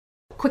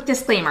Quick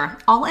disclaimer,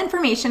 all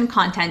information,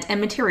 content,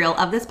 and material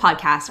of this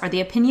podcast are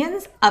the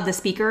opinions of the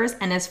speakers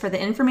and is for the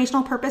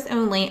informational purpose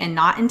only and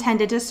not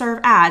intended to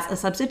serve as a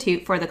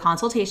substitute for the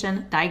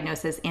consultation,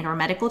 diagnosis, and or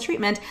medical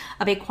treatment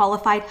of a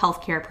qualified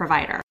healthcare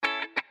provider.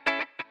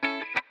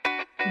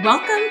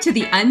 Welcome to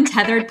the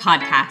Untethered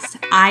Podcast.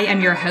 I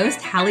am your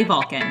host, Hallie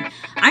Vulcan.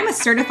 I'm a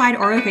certified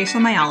orofacial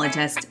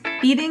myologist,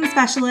 feeding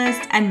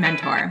specialist, and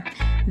mentor.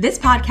 This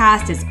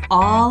podcast is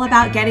all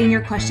about getting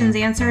your questions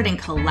answered and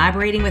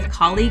collaborating with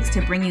colleagues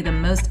to bring you the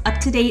most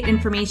up-to-date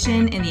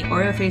information in the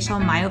orofacial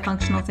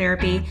myofunctional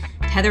therapy,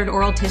 tethered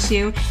oral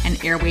tissue,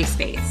 and airway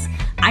space.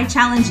 I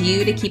challenge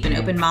you to keep an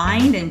open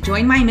mind and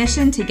join my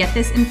mission to get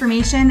this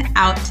information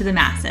out to the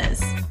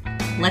masses.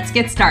 Let's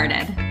get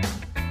started.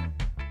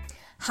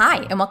 Hi,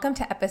 and welcome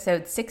to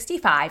episode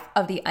 65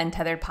 of the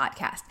Untethered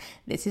Podcast.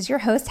 This is your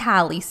host,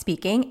 Hallie,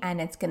 speaking,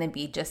 and it's going to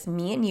be just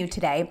me and you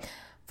today.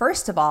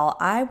 First of all,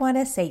 I want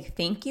to say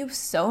thank you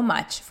so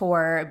much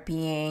for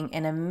being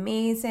an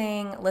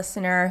amazing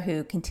listener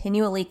who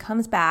continually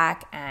comes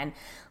back and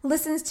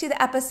listens to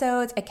the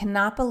episodes. I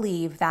cannot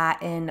believe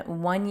that in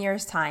 1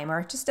 year's time,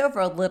 or just over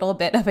a little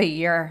bit of a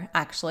year,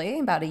 actually,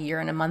 about a year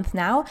and a month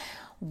now,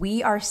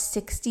 we are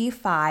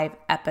 65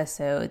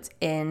 episodes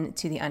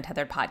into the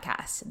Untethered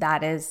Podcast.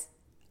 That is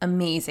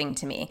amazing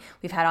to me.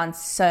 We've had on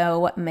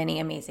so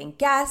many amazing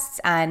guests,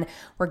 and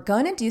we're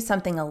going to do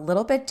something a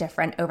little bit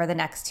different over the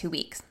next 2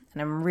 weeks.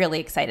 And I'm really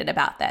excited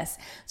about this.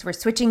 So we're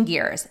switching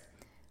gears.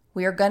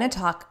 We are going to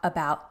talk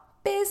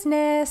about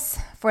business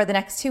for the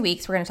next 2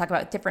 weeks. We're going to talk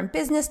about different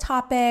business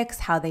topics,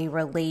 how they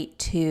relate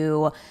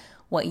to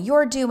what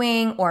you're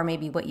doing or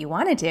maybe what you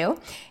want to do.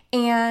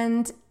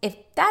 And if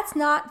that's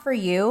not for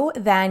you,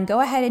 then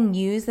go ahead and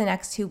use the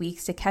next 2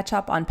 weeks to catch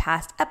up on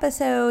past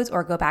episodes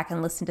or go back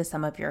and listen to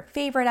some of your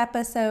favorite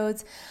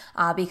episodes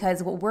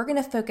because what we're going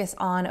to focus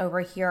on over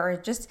here are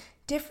just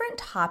different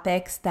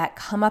topics that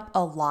come up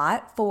a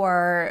lot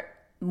for,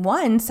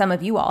 one, some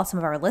of you all, some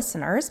of our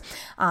listeners,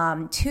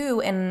 two,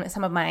 in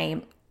some of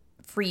my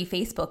free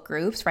Facebook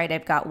groups, right?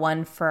 I've got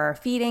one for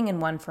feeding and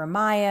one for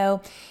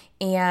myo,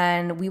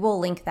 and we will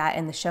link that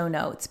in the show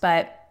notes.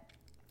 But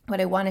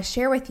what I want to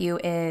share with you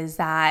is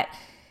that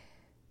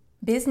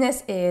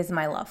business is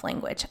my love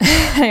language.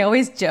 I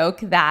always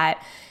joke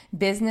that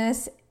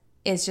business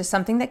is just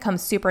something that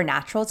comes super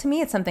natural to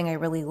me. It's something I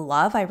really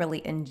love. I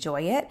really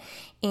enjoy it.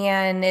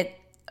 And it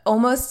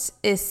almost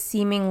is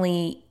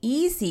seemingly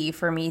easy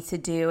for me to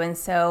do. And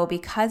so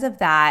because of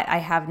that, I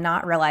have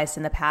not realized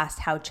in the past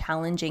how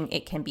challenging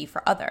it can be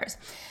for others.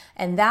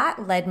 And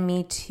that led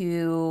me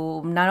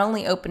to not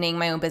only opening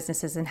my own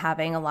businesses and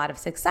having a lot of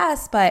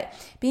success, but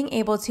being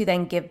able to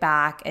then give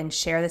back and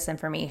share this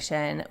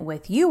information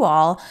with you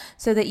all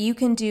so that you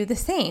can do the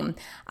same.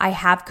 I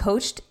have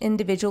coached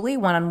individually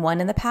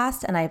one-on-one in the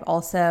past, and I've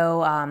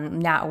also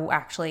now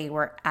actually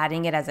we're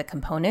adding it as a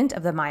component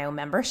of the Myo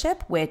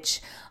membership,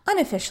 which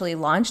unofficially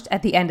launched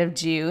at the end of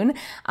June.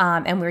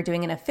 And we're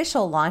doing an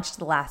official launch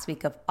the last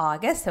week of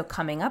August, so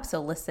coming up. So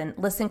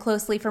listen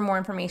closely for more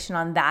information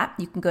on that.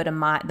 You can go to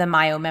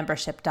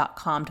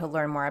themyomembership.com to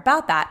learn more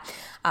about that.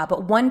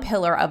 But one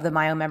pillar of the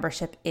Myo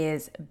membership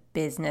is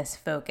business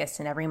focused.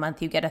 And every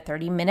month you get a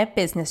 30-minute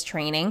business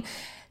training.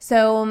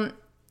 So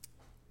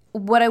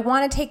what I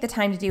want to take the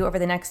time to do over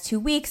the next 2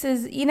 weeks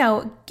is,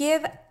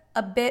 give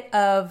a bit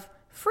of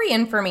free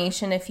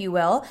information, if you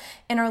will,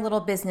 in our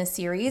little business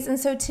series. And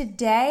so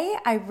today,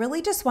 I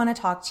really just want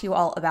to talk to you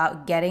all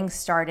about getting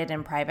started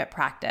in private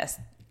practice.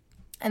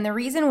 And the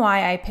reason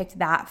why I picked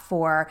that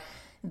for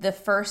the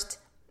first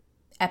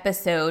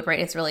episode, right,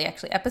 it's really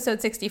actually episode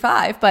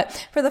 65,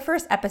 but for the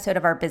first episode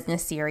of our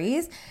business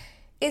series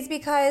is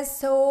because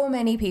so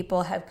many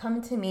people have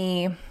come to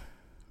me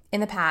in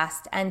the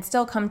past and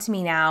still come to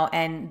me now,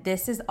 and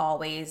this is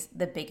always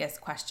the biggest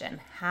question.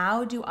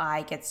 How do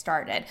I get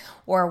started?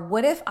 Or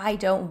what if I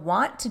don't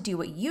want to do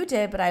what you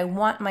did, but I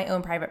want my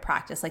own private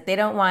practice? Like they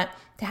don't want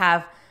to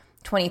have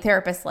 20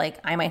 therapists like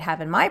I might have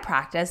in my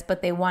practice,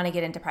 but they want to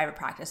get into private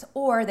practice,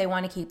 or they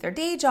want to keep their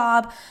day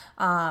job,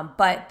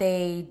 but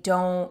they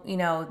don't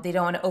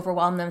want to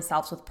overwhelm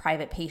themselves with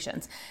private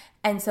patients.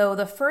 And so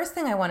the first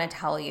thing I want to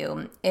tell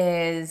you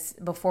is,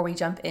 before we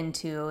jump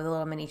into the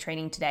little mini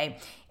training today,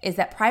 is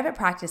that private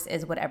practice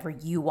is whatever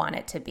you want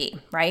it to be,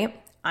 right?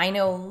 I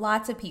know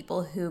lots of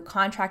people who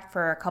contract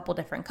for a couple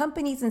different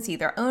companies and see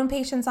their own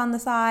patients on the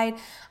side.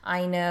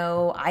 I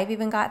know I've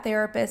even got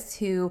therapists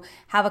who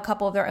have a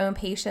couple of their own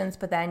patients,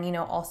 but then,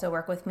 also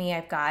work with me.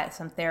 I've got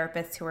some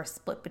therapists who are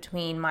split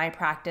between my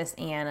practice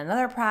and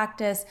another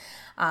practice.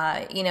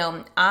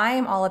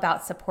 I'm all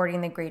about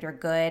supporting the greater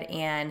good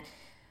and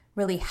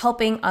really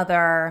helping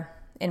other,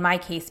 in my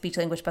case, speech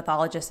language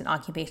pathologists and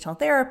occupational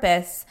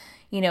therapists,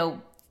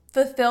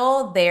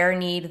 fulfill their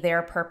need,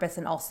 their purpose,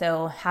 and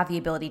also have the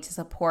ability to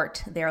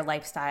support their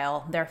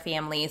lifestyle, their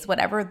families,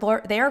 whatever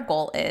their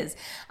goal is.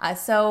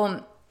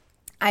 So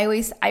I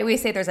always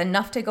say there's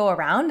enough to go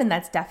around, and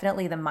that's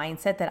definitely the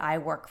mindset that I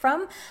work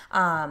from.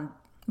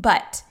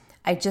 But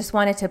I just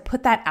wanted to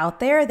put that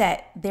out there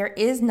that there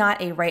is not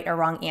a right or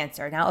wrong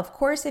answer. Now, of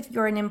course, if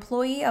you're an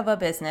employee of a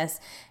business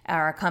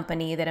or a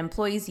company that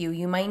employs you,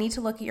 you might need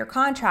to look at your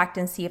contract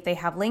and see if they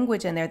have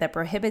language in there that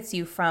prohibits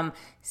you from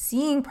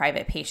seeing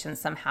private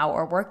patients somehow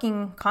or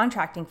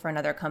contracting for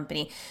another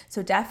company.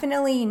 So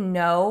definitely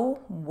know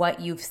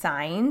what you've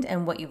signed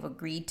and what you've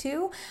agreed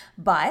to,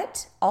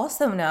 but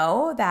also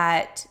know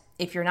that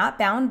if you're not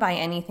bound by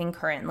anything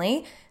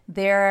currently,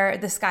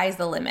 the sky's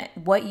the limit.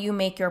 What you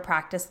make your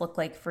practice look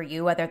like for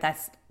you, whether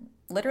that's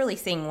literally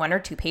seeing 1 or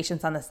 2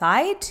 patients on the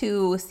side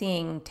to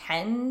seeing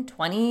 10,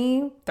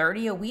 20,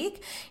 30 a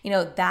week,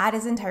 that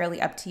is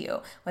entirely up to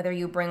you. Whether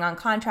you bring on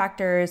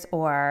contractors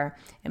or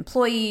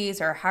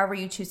employees or however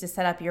you choose to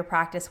set up your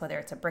practice, whether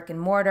it's a brick and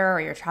mortar or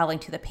you're traveling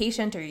to the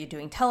patient or you're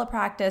doing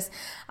telepractice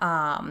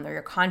or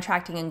you're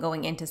contracting and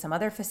going into some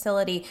other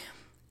facility,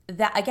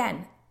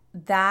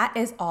 that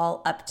is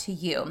all up to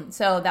you.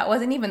 So that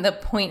wasn't even the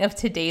point of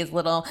today's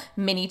little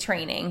mini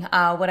training.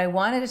 What I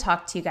wanted to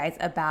talk to you guys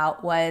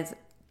about was,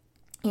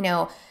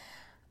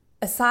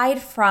 aside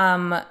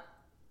from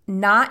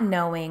not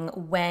knowing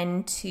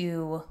when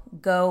to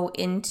go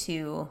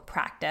into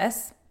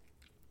practice,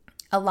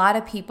 a lot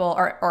of people,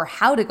 or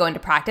how to go into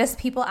practice,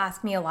 people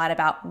ask me a lot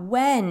about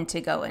when to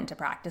go into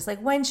practice.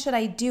 Like, when should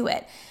I do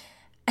it?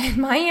 And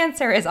my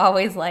answer is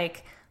always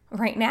like,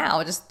 right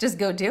now, just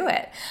go do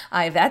it.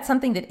 If that's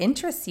something that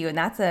interests you and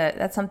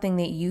that's something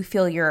that you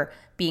feel you're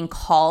being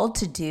called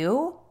to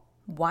do,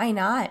 why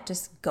not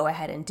just go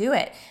ahead and do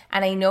it?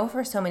 And I know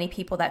for so many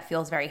people that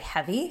feels very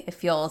heavy. It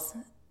feels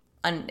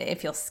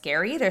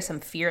scary. There's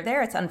some fear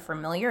there. It's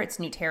unfamiliar. It's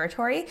new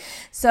territory.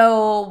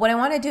 So what I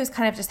want to do is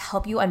kind of just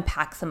help you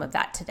unpack some of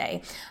that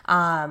today.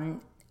 And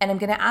I'm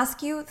going to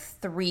ask you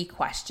 3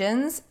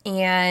 questions,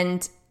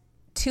 and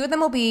 2 of them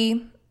will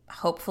be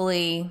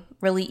hopefully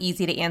really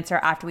easy to answer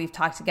after we've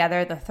talked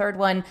together. The third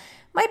one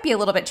might be a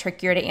little bit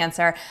trickier to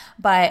answer,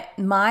 but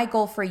my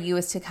goal for you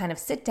is to kind of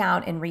sit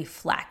down and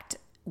reflect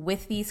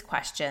with these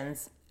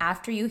questions.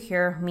 After you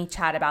hear me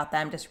chat about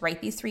them, just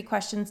write these 3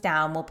 questions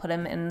down. We'll put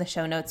them in the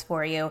show notes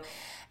for you,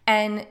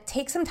 and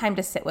take some time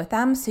to sit with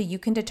them so you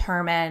can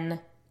determine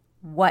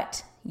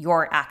what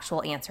your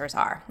actual answers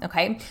are.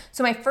 Okay.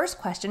 So my first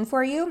question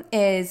for you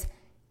is,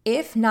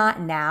 if not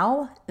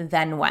now,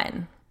 then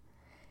when?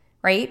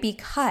 Right?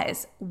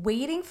 Because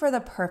waiting for the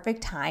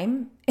perfect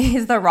time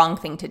is the wrong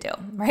thing to do,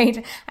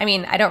 right? I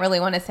mean, I don't really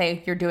want to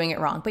say you're doing it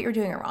wrong, but you're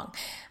doing it wrong.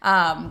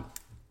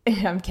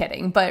 I'm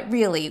kidding, but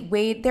really,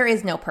 there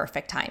is no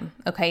perfect time,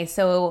 okay?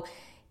 So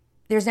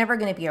there's never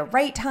going to be a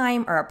right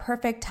time or a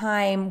perfect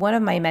time. One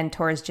of my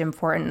mentors, Jim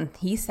Fortin,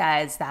 he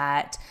says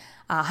that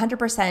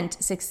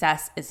 100%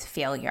 success is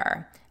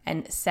failure,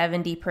 and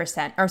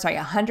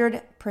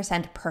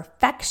 100%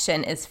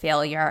 perfection is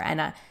failure,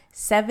 and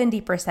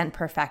 70%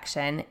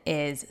 perfection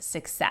is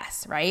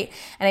success, right?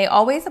 And I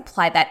always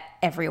apply that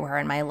everywhere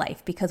in my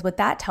life, because what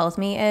that tells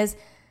me is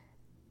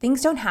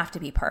things don't have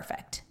to be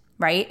perfect,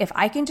 right? If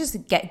I can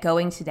just get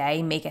going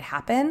today, make it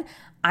happen,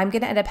 I'm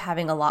going to end up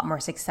having a lot more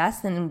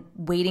success than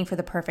waiting for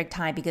the perfect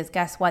time, because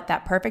guess what?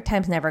 That perfect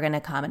time's never going to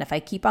come. And if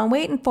I keep on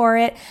waiting for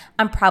it,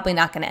 I'm probably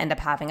not going to end up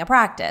having a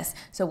practice.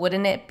 So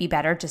wouldn't it be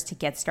better just to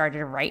get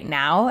started right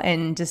now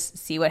and just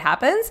see what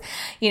happens,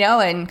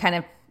 and kind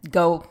of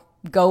go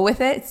with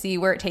it, see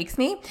where it takes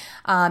me.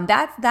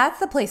 That's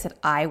the place that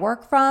I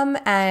work from,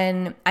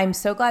 and I'm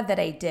so glad that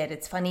I did.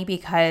 It's funny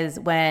because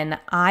when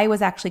I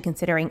was actually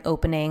considering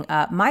opening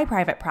up my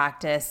private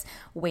practice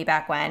way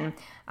back when,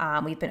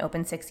 we've been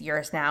open 6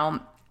 years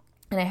now,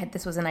 and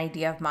this was an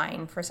idea of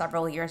mine for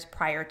several years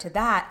prior to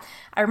that.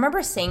 I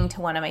remember saying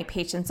to one of my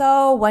patients,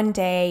 one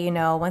day,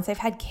 once I've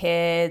had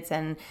kids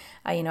and,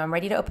 I'm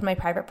ready to open my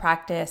private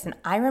practice. And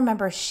I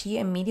remember she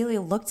immediately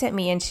looked at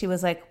me and she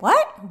was like,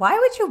 what? Why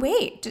would you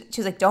wait? She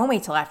was like, don't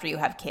wait till after you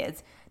have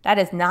kids. That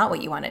is not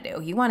what you want to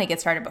do. You want to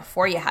get started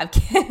before you have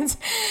kids.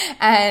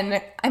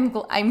 And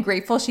I'm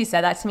grateful she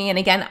said that to me. And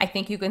again, I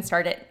think you can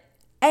start at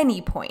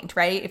any point,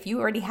 right? If you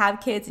already have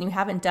kids and you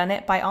haven't done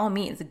it, by all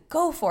means,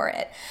 go for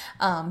it.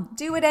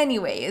 Do it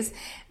anyways.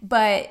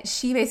 But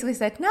she basically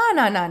said,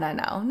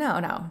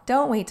 no.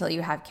 Don't wait till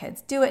you have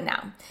kids. Do it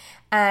now.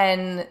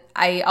 And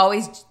I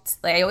always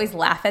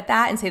laugh at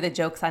that and say the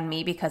joke's on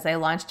me, because I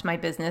launched my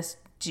business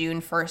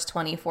June 1st,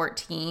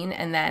 2014,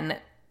 and then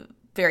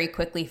very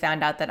quickly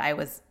found out that I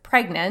was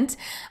pregnant.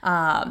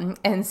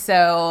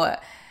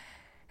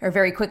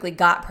 Very quickly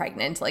got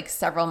pregnant, like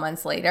several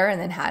months later,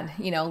 and then had,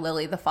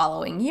 Lily the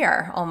following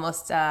year,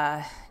 almost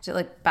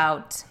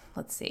about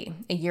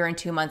a year and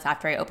 2 months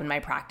after I opened my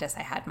practice,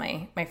 I had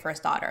my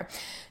first daughter.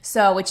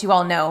 So, which you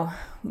all know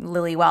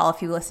Lily well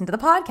if you listen to the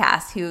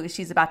podcast,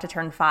 she's about to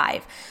turn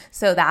 5.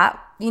 So that,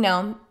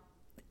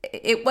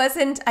 it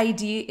wasn't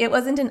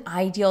an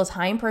ideal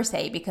time per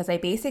se, because I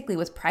basically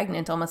was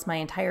pregnant almost my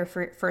entire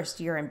first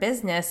year in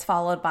business,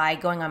 followed by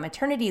going on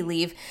maternity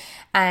leave.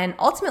 And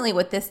ultimately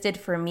what this did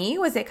for me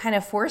was it kind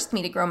of forced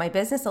me to grow my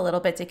business a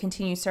little bit to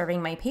continue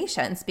serving my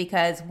patients,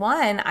 because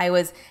one, I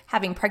was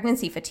having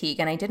pregnancy fatigue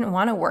and I didn't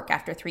want to work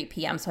after 3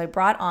 p.m. So I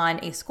brought on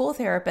a school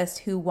therapist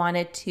who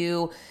wanted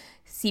to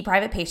see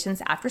private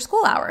patients after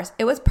school hours.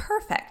 It was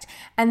perfect.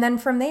 And then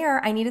from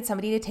there, I needed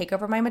somebody to take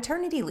over my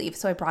maternity leave.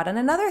 So I brought on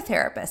another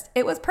therapist.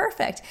 It was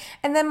perfect.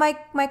 And then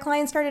my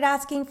clients started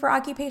asking for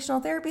occupational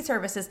therapy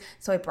services.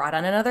 So I brought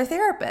on another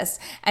therapist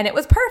and it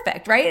was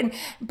perfect, right?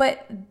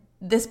 But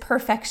this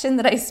perfection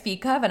that I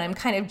speak of, and I'm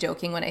kind of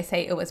joking when I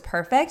say it was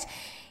perfect,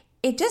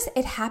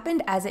 it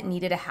happened as it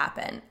needed to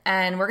happen.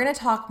 And we're going to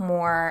talk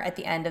more at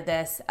the end of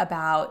this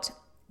about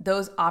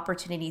those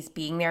opportunities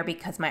being there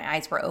because my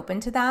eyes were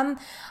open to them.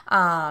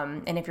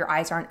 And if your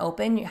eyes aren't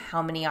open,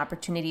 how many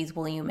opportunities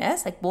will you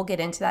miss? Like, we'll get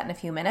into that in a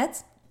few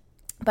minutes.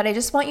 But I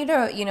just want you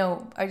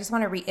to, I just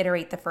want to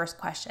reiterate the first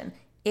question.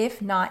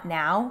 If not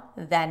now,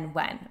 then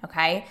when?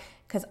 Okay?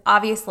 Because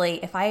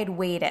obviously, if I had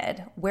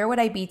waited, where would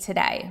I be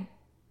today?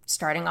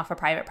 Starting off a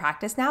private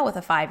practice now with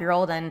a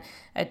 5-year-old and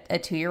a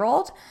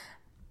 2-year-old?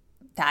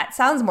 That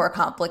sounds more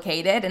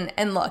complicated.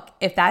 And look,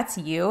 if that's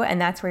you and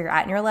that's where you're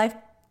at in your life,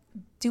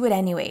 do it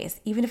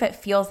anyways. Even if it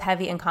feels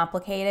heavy and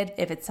complicated,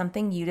 if it's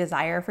something you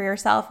desire for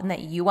yourself and that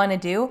you want to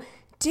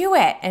do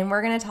it. And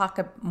we're going to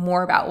talk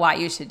more about why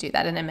you should do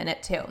that in a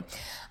minute too.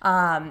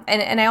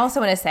 And I also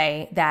want to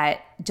say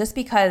that just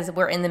because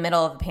we're in the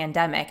middle of a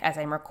pandemic as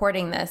I'm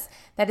recording this,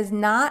 that is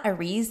not a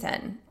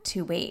reason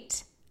to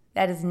wait.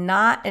 That is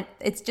not,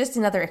 it's just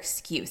another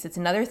excuse. It's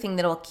another thing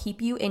that'll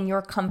keep you in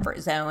your comfort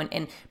zone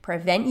and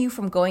prevent you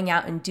from going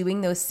out and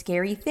doing those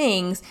scary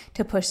things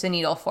to push the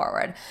needle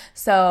forward.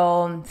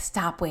 So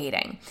stop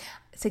waiting.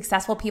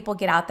 Successful people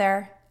get out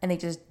there and they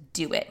just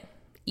do it.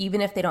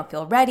 Even if they don't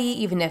feel ready,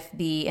 even if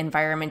the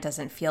environment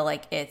doesn't feel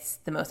like it's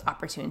the most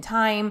opportune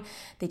time,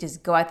 they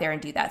just go out there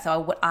and do that. So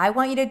what I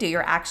want you to do,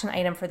 your action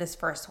item for this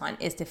first one,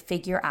 is to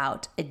figure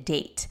out a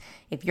date.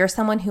 If you're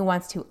someone who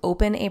wants to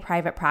open a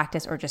private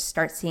practice or just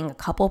start seeing a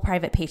couple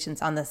private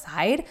patients on the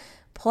side,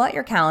 pull out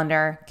your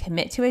calendar,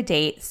 commit to a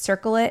date,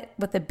 circle it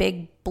with a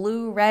big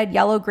blue, red,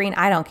 yellow, green,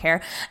 I don't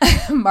care,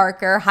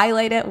 marker,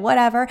 highlight it,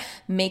 whatever.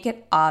 Make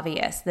it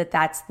obvious that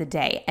that's the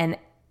day. And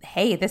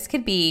hey, this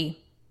could be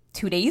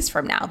 2 days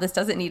from now. This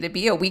doesn't need to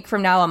be a week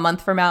from now, a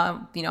month from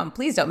now, and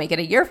please don't make it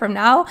a year from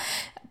now.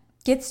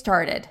 Get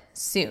started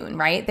soon,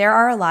 right? There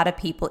are a lot of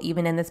people,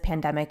 even in this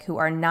pandemic, who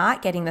are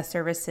not getting the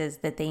services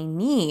that they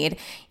need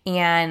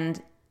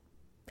and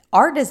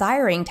are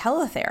desiring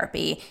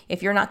teletherapy.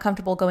 If you're not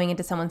comfortable going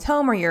into someone's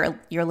home or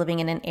you're living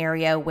in an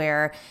area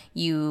where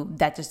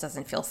that just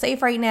doesn't feel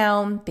safe right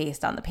now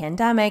based on the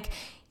pandemic,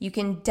 you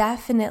can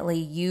definitely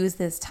use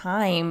this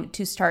time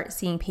to start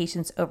seeing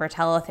patients over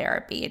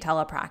teletherapy,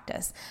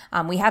 telepractice.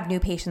 We have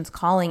new patients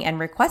calling and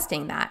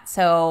requesting that.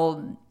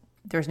 So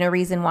there's no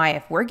reason why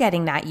if we're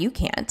getting that, you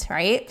can't,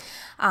 right?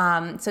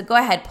 So go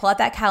ahead, pull out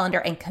that calendar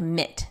and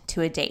commit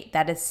to a date.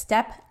 That is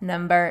step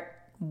number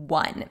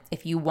 1.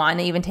 If you want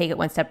to even take it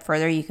one step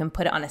further, you can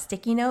put it on a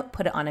sticky note,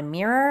 put it on a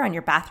mirror, on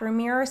your bathroom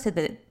mirror, so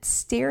that it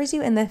stares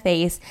you in the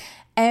face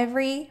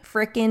every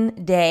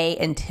freaking day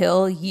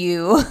until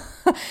you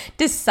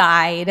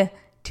decide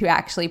to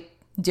actually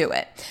do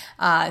it.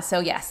 So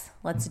yes,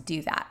 let's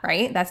do that,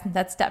 right?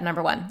 That's step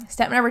number 1.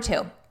 Step number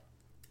 2,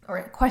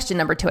 or question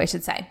number 2, I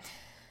should say.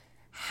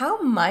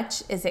 How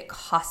much is it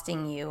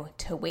costing you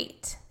to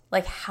wait?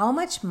 Like, how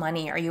much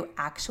money are you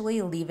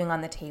actually leaving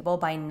on the table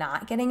by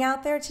not getting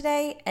out there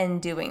today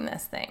and doing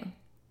this thing?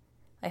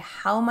 Like,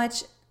 how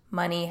much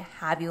money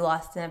have you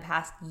lost in the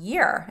past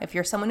year? If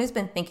you're someone who's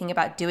been thinking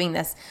about doing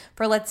this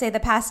for, let's say,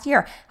 the past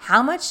year,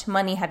 how much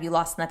money have you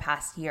lost in the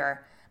past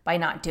year by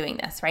not doing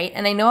this, right?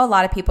 And I know a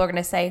lot of people are going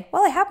to say,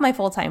 well, I have my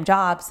full-time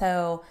job,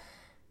 so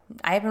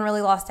I haven't really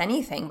lost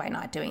anything by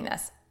not doing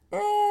this.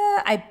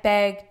 I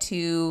beg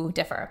to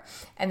differ.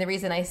 And the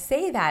reason I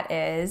say that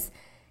is,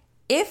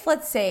 if,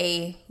 let's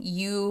say,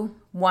 you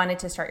wanted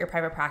to start your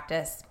private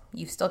practice,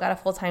 you've still got a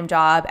full-time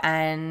job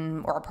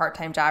or a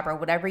part-time job or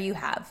whatever you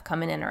have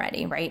coming in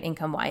already, right,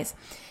 income-wise,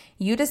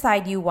 you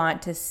decide you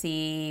want to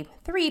see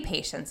 3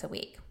 patients a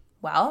week.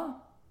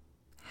 Well,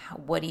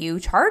 what do you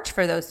charge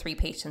for those 3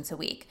 patients a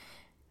week?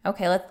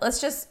 Okay,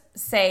 let's just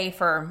say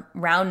for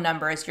round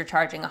numbers, you're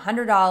charging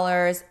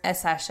 $100 a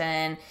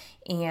session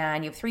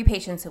and you have 3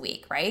 patients a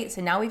week, right?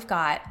 So now we've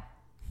got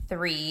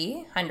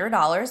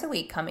 $300 a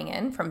week coming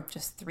in from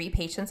just 3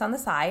 patients on the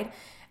side.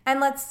 And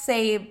let's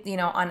say,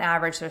 on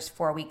average, there's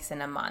 4 weeks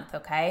in a month,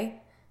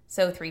 okay?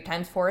 So 3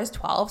 times 4 is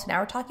 12. So now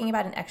we're talking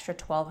about an extra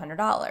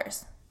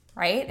 $1,200,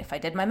 right? If I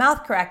did my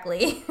math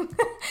correctly.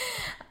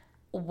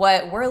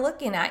 What we're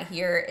looking at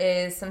here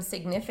is some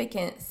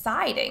significant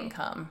side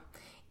income.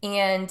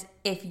 And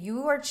if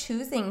you are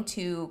choosing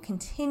to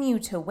continue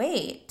to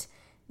wait,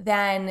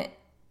 then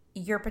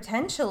you're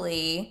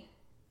potentially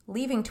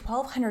leaving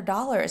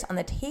 $1,200 on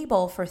the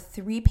table for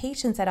 3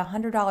 patients at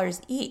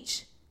 $100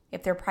 each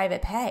if they're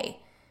private pay.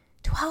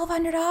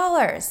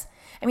 $1,200.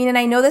 I mean, and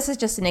I know this is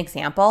just an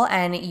example,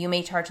 and you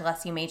may charge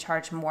less, you may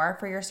charge more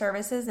for your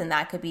services, and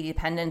that could be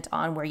dependent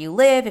on where you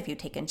live, if you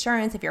take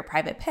insurance, if you're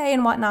private pay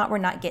and whatnot. We're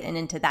not getting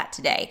into that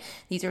today.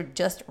 These are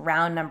just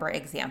round number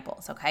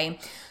examples, okay?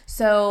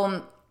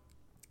 So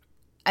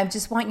I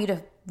just want you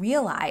to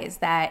realize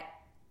that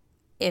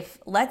if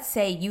let's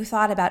say you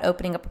thought about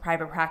opening up a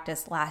private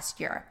practice last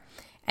year,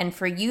 and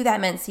for you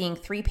that meant seeing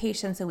 3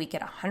 patients a week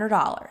at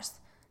 $100,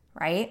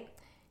 right?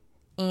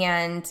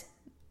 And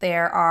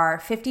there are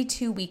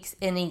 52 weeks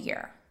in a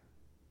year,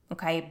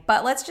 okay?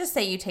 But let's just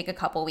say you take a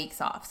couple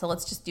weeks off. So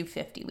let's just do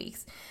 50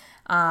 weeks.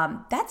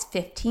 That's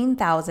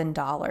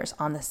 $15,000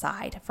 on the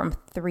side from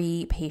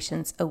 3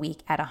 patients a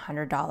week at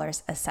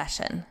 $100 a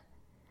session.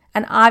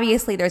 And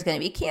obviously there's going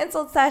to be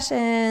canceled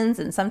sessions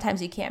and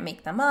sometimes you can't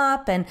make them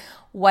up and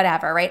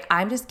whatever, right?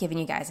 I'm just giving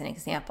you guys an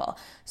example.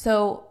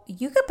 So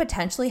you could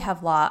potentially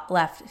have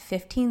left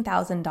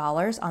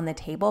 $15,000 on the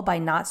table by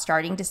not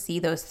starting to see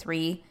those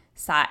 3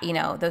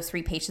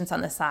 patients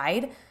on the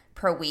side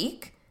per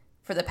week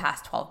for the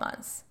past 12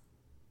 months.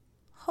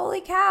 Holy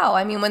cow.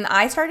 I mean, when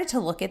I started to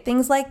look at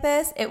things like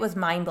this, it was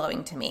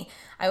mind-blowing to me.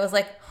 I was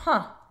like,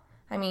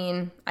 I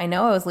mean, I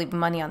know I was leaving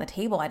money on the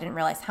table. I didn't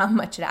realize how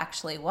much it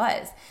actually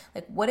was.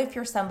 Like, what if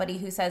you're somebody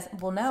who says,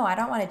 well, no, I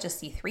don't want to just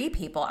see 3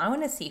 people. I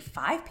want to see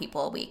 5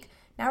 people a week.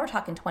 Now we're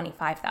talking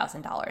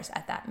 $25,000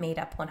 at that made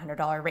up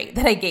 $100 rate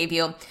that I gave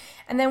you.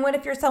 And then what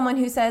if you're someone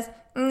who says,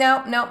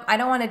 no, I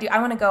want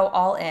to go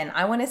all in.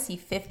 I want to see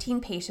 15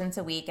 patients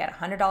a week at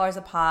 $100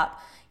 a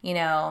pop, and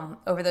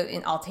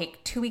I'll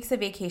take 2 weeks of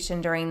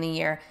vacation during the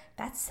year.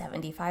 That's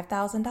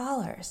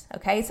 $75,000.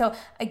 Okay. So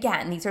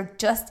again, these are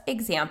just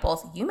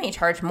examples. You may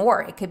charge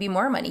more. It could be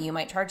more money. You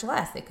might charge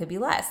less. It could be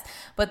less.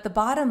 But the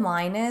bottom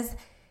line is,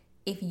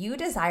 if you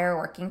desire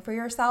working for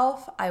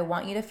yourself, I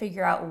want you to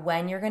figure out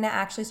when you're going to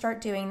actually start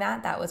doing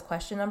that. That was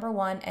question number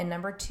 1. And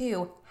number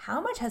 2,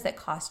 how much has it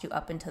cost you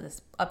up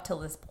till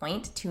this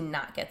point to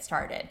not get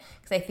started?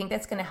 Because I think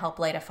that's going to help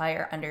light a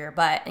fire under your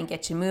butt and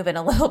get you moving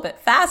a little bit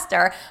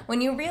faster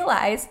when you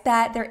realize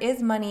that there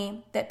is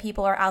money that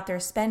people are out there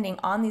spending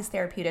on these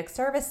therapeutic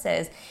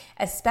services,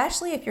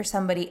 especially if you're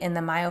somebody in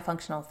the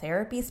myofunctional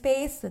therapy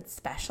space that's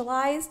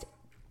specialized.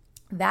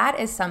 That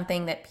is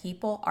something that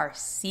people are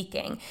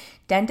seeking.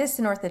 Dentists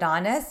and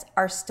orthodontists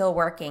are still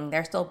working.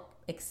 They're still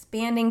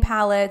expanding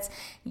palates,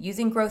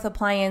 using growth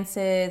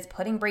appliances,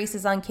 putting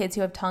braces on kids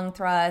who have tongue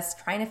thrusts,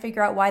 trying to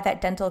figure out why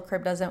that dental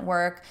crib doesn't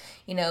work.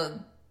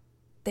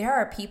 There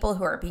are people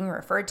who are being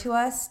referred to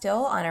us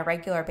still on a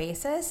regular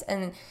basis.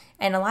 And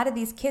a lot of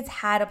these kids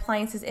had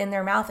appliances in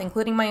their mouth,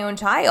 including my own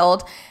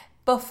child,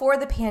 before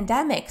the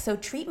pandemic. So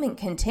treatment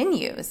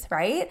continues,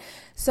 right?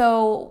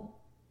 So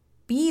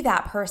be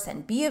that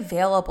person, be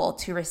available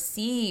to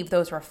receive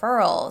those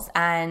referrals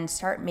and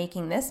start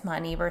making this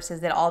money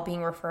versus it all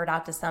being referred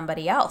out to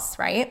somebody else,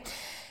 right?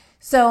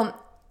 So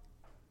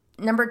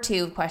number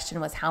 2 question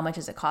was, how much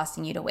is it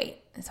costing you to wait?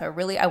 So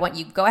I want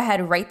you to go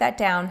ahead, write that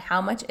down. How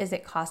much is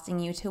it costing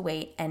you to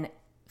wait, and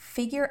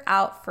figure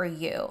out for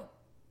you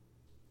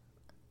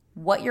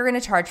what you're going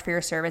to charge for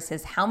your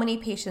services, how many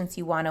patients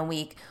you want a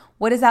week.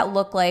 What does that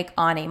look like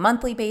on a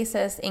monthly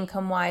basis,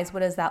 income-wise?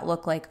 What does that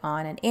look like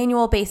on an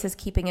annual basis,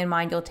 keeping in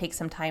mind you'll take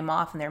some time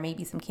off and there may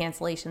be some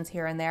cancellations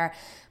here and there.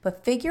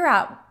 But figure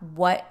out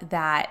what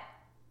that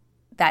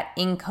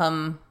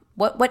income,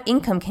 what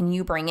income can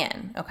you bring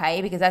in,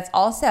 okay? Because that's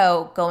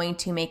also going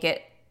to make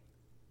it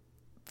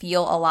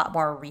feel a lot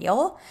more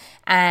real,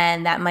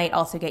 and that might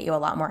also get you a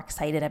lot more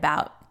excited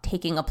about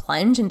taking a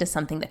plunge into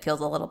something that feels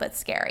a little bit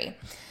scary.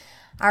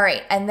 All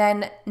right, and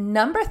then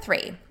number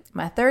 3,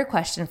 my third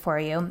question for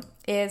you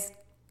is,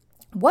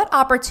 what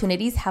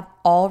opportunities have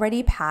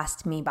already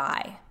passed me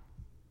by,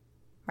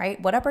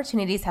 right? What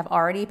opportunities have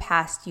already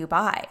passed you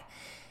by?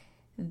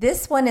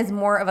 This one is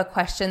more of a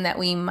question that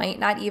we might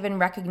not even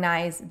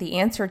recognize the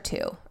answer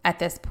to at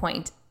this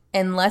point,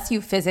 unless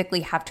you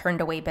physically have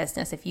turned away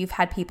business. If you've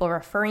had people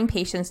referring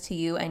patients to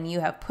you and you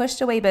have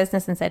pushed away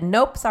business and said,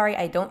 nope, sorry,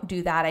 I don't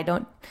do that. I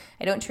don't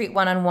treat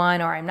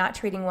one-on-one, or I'm not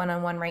treating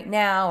one-on-one right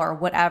now, or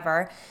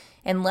whatever.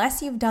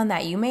 Unless you've done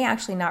that, you may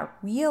actually not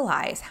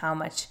realize how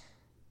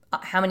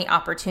many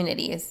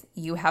opportunities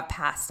you have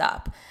passed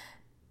up.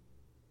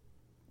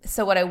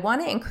 So what I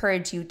want to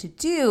encourage you to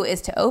do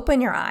is to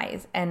open your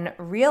eyes and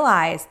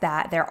realize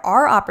that there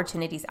are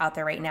opportunities out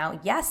there right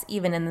now. Yes,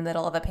 even in the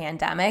middle of a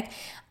pandemic.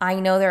 I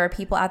know there are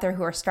people out there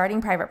who are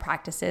starting private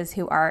practices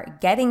who are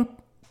getting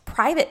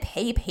private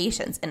pay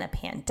patients in a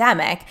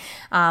pandemic.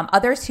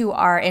 Others who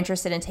are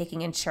interested in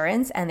taking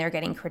insurance and they're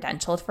getting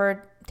credentialed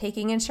for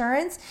taking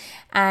insurance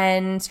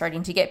and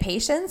starting to get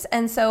patients.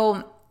 And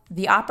so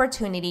the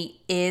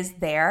opportunity is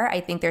there. I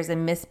think there's a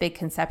big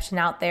conception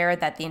out there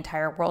that the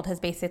entire world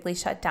has basically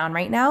shut down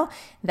right now.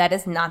 That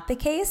is not the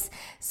case.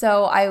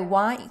 So I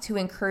want to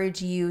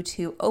encourage you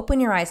to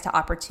open your eyes to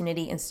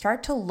opportunity and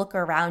start to look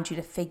around you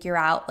to figure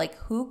out, like,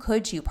 who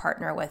could you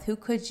partner with? Who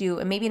could you,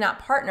 and maybe not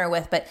partner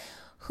with, but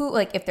who,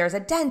 like, if there's a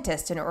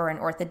dentist or an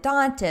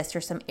orthodontist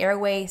or some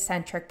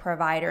airway-centric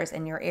providers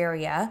in your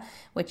area,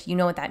 which you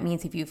know what that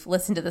means if you've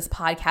listened to this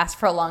podcast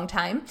for a long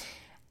time,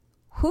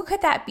 who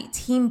could that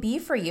team be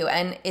for you?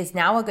 And is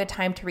now a good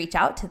time to reach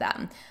out to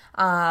them?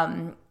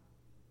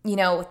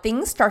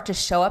 Things start to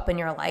show up in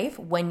your life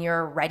when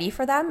you're ready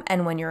for them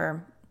and when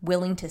you're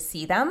willing to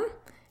see them,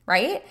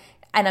 right?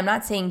 And I'm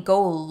not saying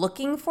go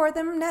looking for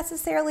them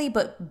necessarily,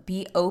 but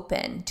be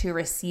open to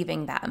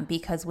receiving them,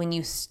 because when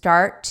you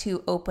start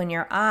to open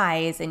your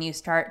eyes and you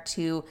start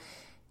to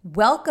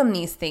welcome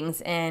these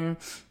things in,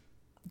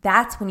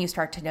 that's when you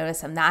start to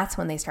notice them. That's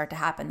when they start to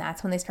happen.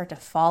 That's when they start to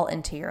fall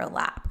into your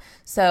lap.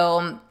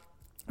 So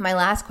my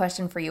last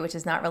question for you, which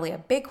is not really a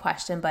big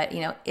question, but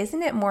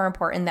isn't it more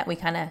important that we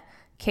kind of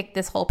kick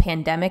this whole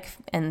pandemic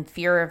and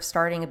fear of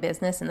starting a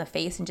business in the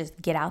face and just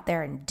get out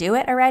there and do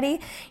it already?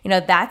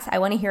 I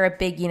want to hear a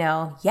big,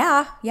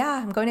 yeah,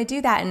 I'm going to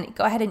do that. And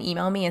go ahead and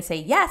email me and say,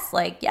 yes,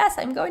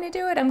 I'm going to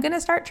do it. I'm going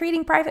to start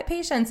treating private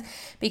patients,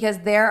 because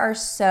there are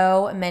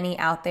so many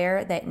out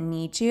there that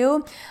need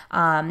you.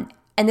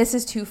 And this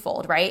is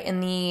twofold, right? In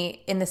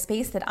the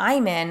space that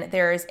I'm in,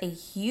 there's a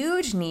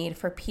huge need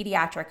for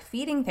pediatric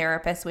feeding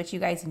therapists, which you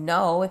guys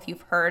know if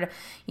you've heard,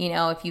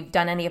 if you've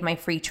done any of my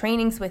free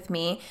trainings with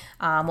me.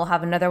 We'll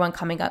have another one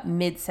coming up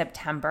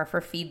mid-September for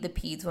Feed the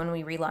Peds when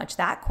we relaunch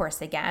that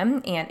course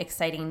again. And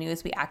exciting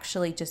news, we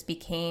actually just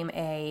became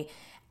a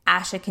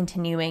ASHA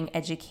continuing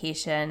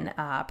education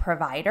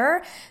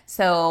provider.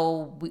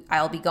 So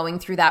I'll be going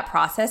through that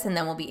process, and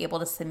then we'll be able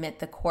to submit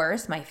the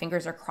course. My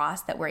fingers are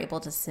crossed that we're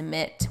allowed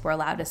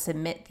to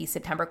submit the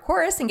September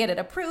course and get it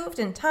approved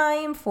in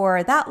time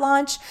for that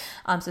launch.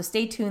 So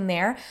stay tuned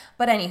there.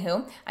 But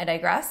anywho, I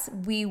digress.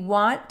 We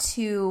want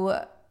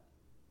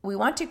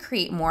to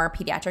create more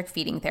pediatric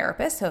feeding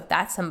therapists. So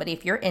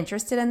if you're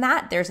interested in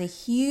that, there's a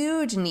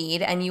huge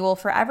need, and you will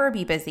forever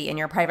be busy in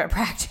your private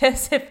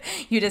practice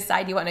if you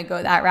decide you want to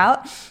go that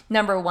route.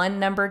 Number one.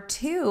 Number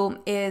two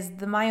is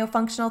the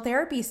myofunctional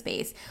therapy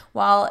space.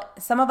 While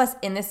some of us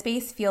in this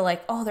space feel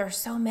like, oh, there's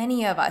so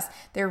many of us,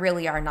 there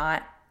really are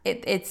not.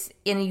 It's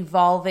an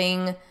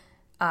evolving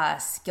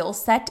skill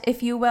set,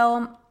 if you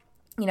will.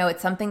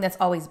 It's something that's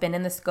always been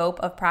in the scope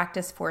of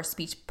practice for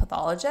speech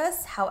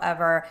pathologists.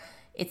 However,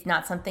 it's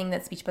not something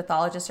that speech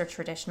pathologists are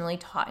traditionally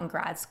taught in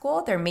grad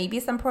school. There may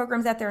be some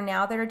programs out there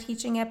now that are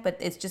teaching it, but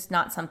it's just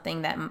not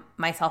something that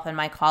myself and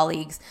my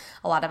colleagues,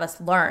 a lot of us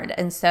learned.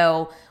 And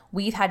so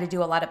we've had to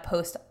do a lot of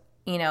post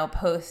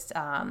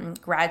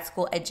grad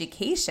school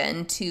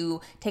education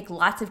to take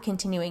lots of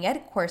continuing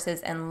ed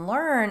courses and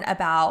learn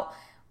about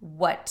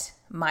what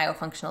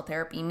myofunctional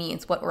therapy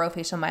means, what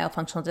orofacial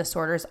myofunctional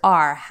disorders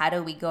are, how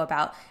do we go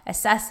about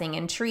assessing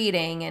and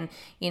treating, and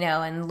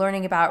and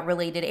learning about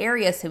related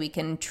areas so we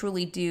can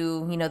truly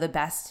do the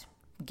best,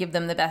 give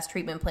them the best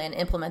treatment plan,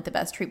 implement the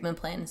best treatment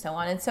plan, and so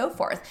on and so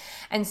forth.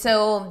 And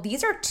so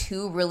these are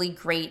two really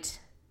great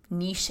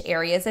niche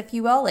areas, if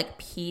you will, like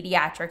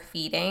pediatric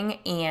feeding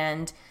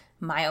and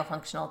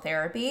myofunctional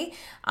therapy.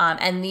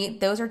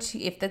 Those are two,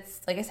 if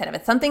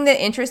it's something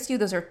that interests you,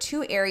 those are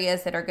two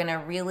areas that are going to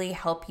really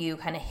help you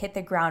kind of hit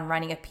the ground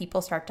running. If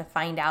people start to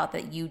find out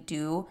that you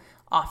do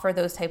offer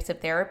those types of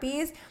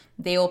therapies,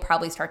 they will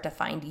probably start to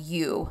find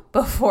you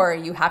before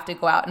you have to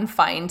go out and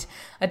find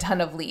a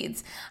ton of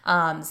leads.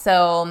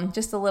 So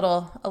just a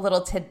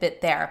little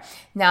tidbit there.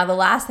 Now, the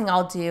last thing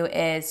I'll do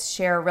is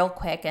share real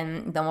quick,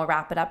 and then we'll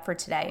wrap it up for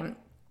today.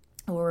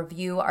 We'll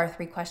review our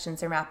 3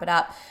 questions and wrap it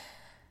up.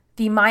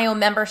 The Myo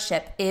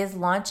membership is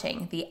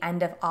launching the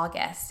end of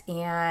August,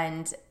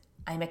 and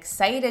I'm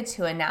excited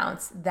to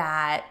announce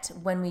that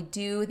when we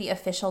do the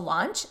official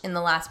launch in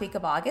the last week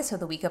of August, so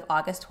the week of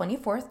August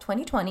 24th,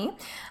 2020,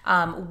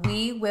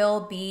 we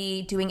will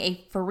be doing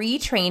a free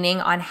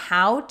training on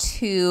how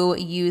to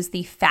use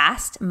the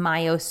Fast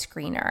Myo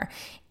Screener.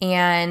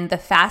 And the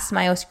Fast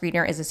Myo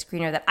Screener is a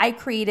screener that I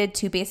created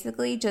to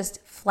basically just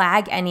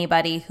flag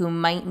anybody who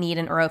might need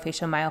an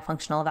orofacial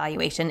myofunctional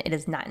evaluation. It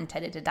is not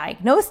intended to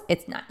diagnose.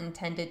 It's not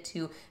intended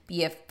to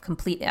be a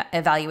complete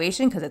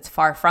evaluation, because it's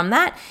far from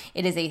that.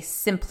 It is a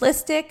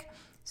simplistic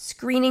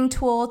screening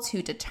tool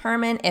to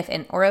determine if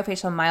an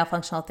orofacial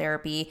myofunctional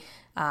therapy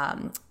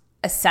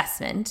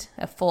assessment,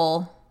 a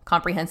full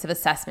comprehensive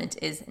assessment,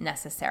 is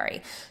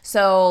necessary.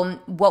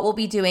 So what we'll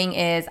be doing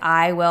is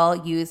I will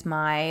use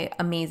my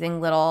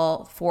amazing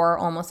little 4,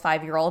 almost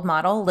 5-year-old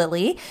model,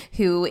 Lily,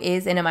 who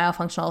is in a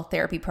myofunctional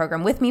therapy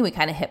program with me. We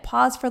kind of hit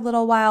pause for a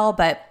little while,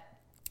 but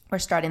we're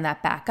starting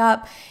that back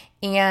up.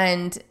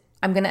 And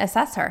I'm going to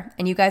assess her,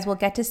 and you guys will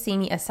get to see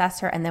me assess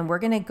her, and then we're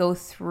going to go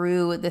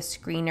through the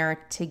screener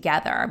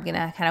together. I'm going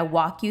to kind of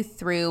walk you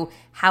through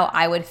how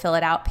I would fill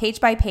it out page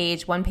by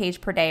page, 1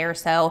 page per day or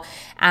so.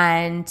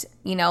 And,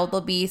 there'll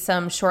be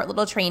some short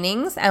little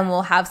trainings, and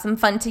we'll have some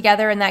fun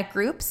together in that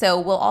group. So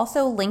we'll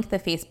also link the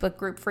Facebook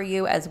group for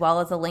you, as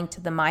well as a link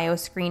to the Myo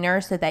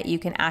screener, so that you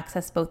can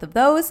access both of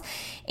those.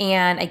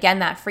 And again,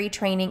 that free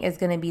training is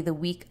going to be the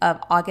week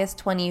of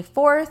August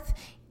 24th.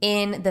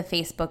 In the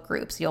Facebook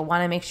group. So you'll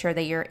want to make sure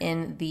that you're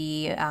in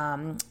the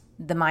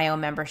Myo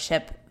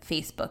membership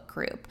Facebook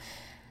group.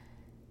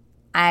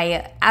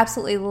 I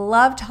absolutely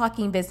love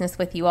talking business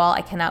with you all.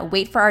 I cannot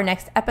wait for our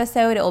next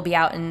episode. It will be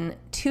out in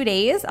 2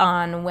 days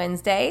on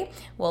Wednesday.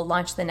 We'll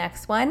launch the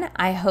next one.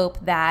 I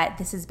hope that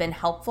this has been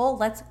helpful.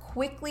 Let's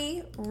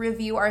quickly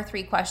review our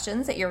 3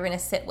 questions that you're going to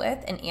sit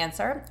with and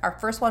answer. Our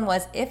first one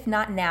was, if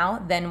not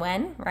now, then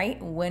when,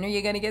 right? When are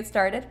you going to get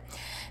started?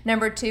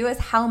 Number 2 is,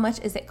 how much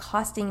is it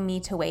costing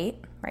me to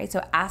wait, right?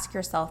 So ask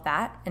yourself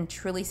that and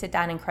truly sit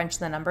down and crunch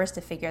the numbers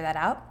to figure that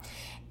out.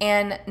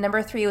 And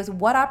number 3 was,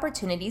 what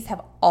opportunities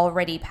have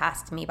already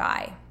passed me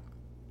by?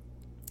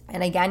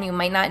 And again, you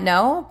might not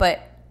know,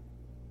 but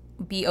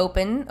be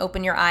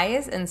open your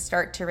eyes and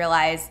start to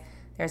realize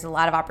there's a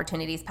lot of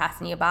opportunities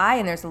passing you by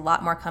and there's a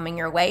lot more coming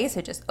your way.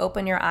 So just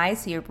open your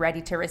eyes so you're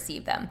ready to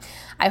receive them.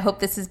 I hope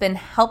this has been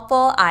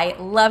helpful. I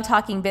love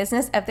talking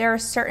business. If there are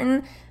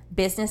certain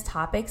business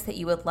topics that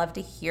you would love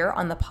to hear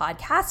on the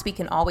podcast, we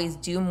can always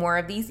do more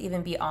of these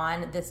even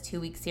beyond this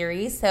 2-week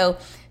series. So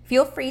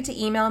feel free to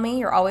email me.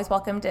 You're always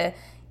welcome to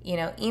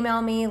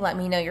email me, let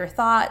me know your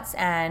thoughts,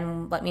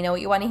 and let me know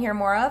what you want to hear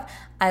more of.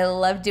 I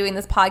love doing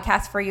this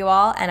podcast for you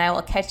all, and I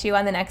will catch you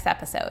on the next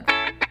episode.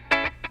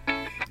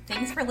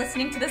 Thanks for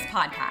listening to this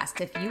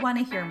podcast. If you want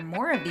to hear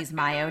more of these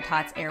Myo,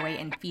 Tots, Airway,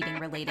 and feeding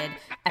related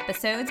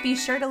episodes, be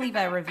sure to leave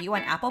a review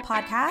on Apple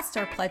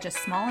Podcasts or pledge a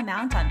small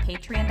amount on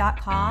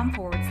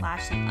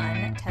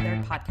patreon.com/the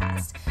Untethered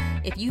Podcast.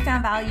 If you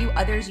found value,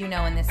 others you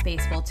know in this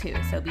space will too.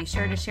 So be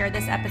sure to share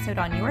this episode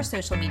on your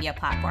social media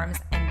platforms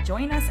and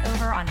join us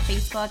over on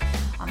Facebook,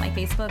 on my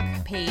Facebook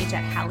page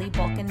at Hallie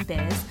Bulkin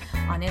Biz,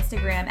 on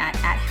Instagram at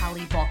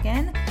Hallie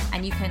Bulkin,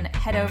 and you can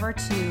head over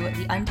to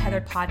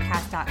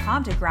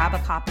theuntetheredpodcast.com to grab a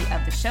copy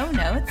of the show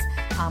notes,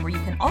 where you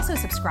can also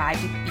subscribe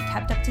to be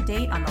kept up to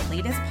date on the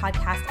latest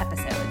podcast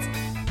episodes.